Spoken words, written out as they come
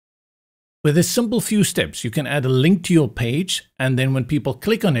With a simple few steps, you can add a link to your page, and then when people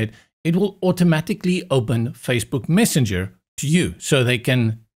click on it, it will automatically open Facebook Messenger to you so they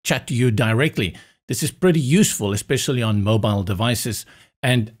can chat to you directly. This is pretty useful, especially on mobile devices.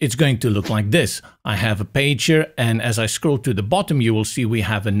 And it's going to look like this. I have a page here, and as I scroll to the bottom, you will see we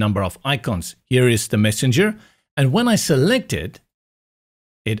have a number of icons. Here is the Messenger. And when I select it,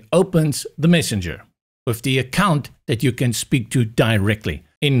 it opens the Messenger with the account that you can speak to directly.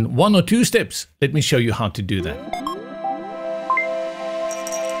 In 1 or 2 steps, let me show you how to do that.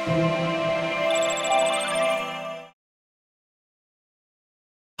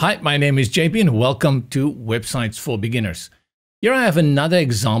 Hi, my name is JP and welcome to Websites for Beginners. Here I have another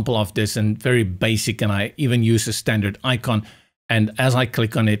example of this, and very basic, and I even use a standard icon. And as I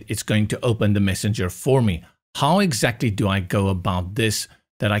click on it, it's going to open the Messenger for me. How exactly do I go about this,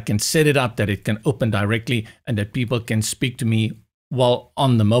 that I can set it up that it can open directly and that people can speak to me while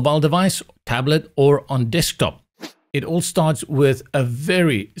on the mobile device, tablet, or on desktop? It all starts with a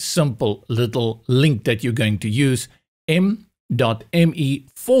very simple little link that you're going to use, m.me/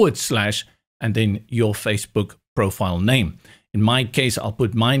 and then your Facebook profile name. In my case, I'll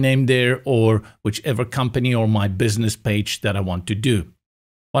put my name there or whichever company or my business page that I want to do.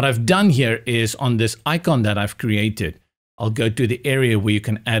 What I've done here is on this icon that I've created, I'll go to the area where you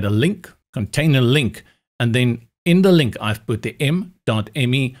can add a link, contain a link, and then in the link, I've put the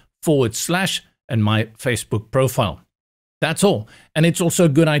m.me/ and my Facebook profile. That's all. And it's also a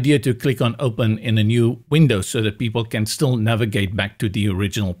good idea to click on open in a new window so that people can still navigate back to the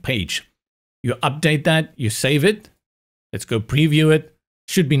original page. You update that, you save it. Let's go preview it.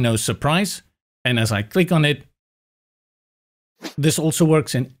 Should be no surprise. And as I click on it, this also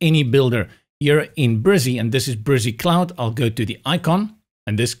works in any builder. Here in Brizy, and this is Brizy Cloud, I'll go to the icon,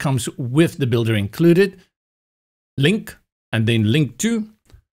 and this comes with the builder included. Link, and then link to.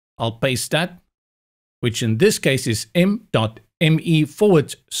 I'll paste that, which in this case is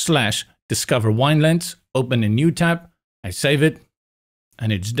m.me/discover Winelands. Open a new tab. I save it,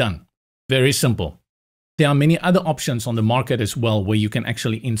 and it's done. Very simple. There are many other options on the market as well where you can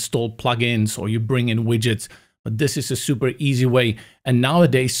actually install plugins or you bring in widgets, but this is a super easy way. And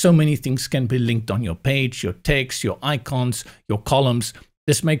nowadays, so many things can be linked on your page, your text, your icons, your columns.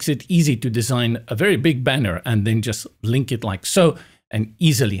 This makes it easy to design a very big banner and then just link it like so and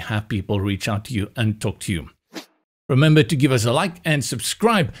easily have people reach out to you and talk to you. Remember to give us a like and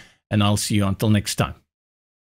subscribe, and I'll see you until next time.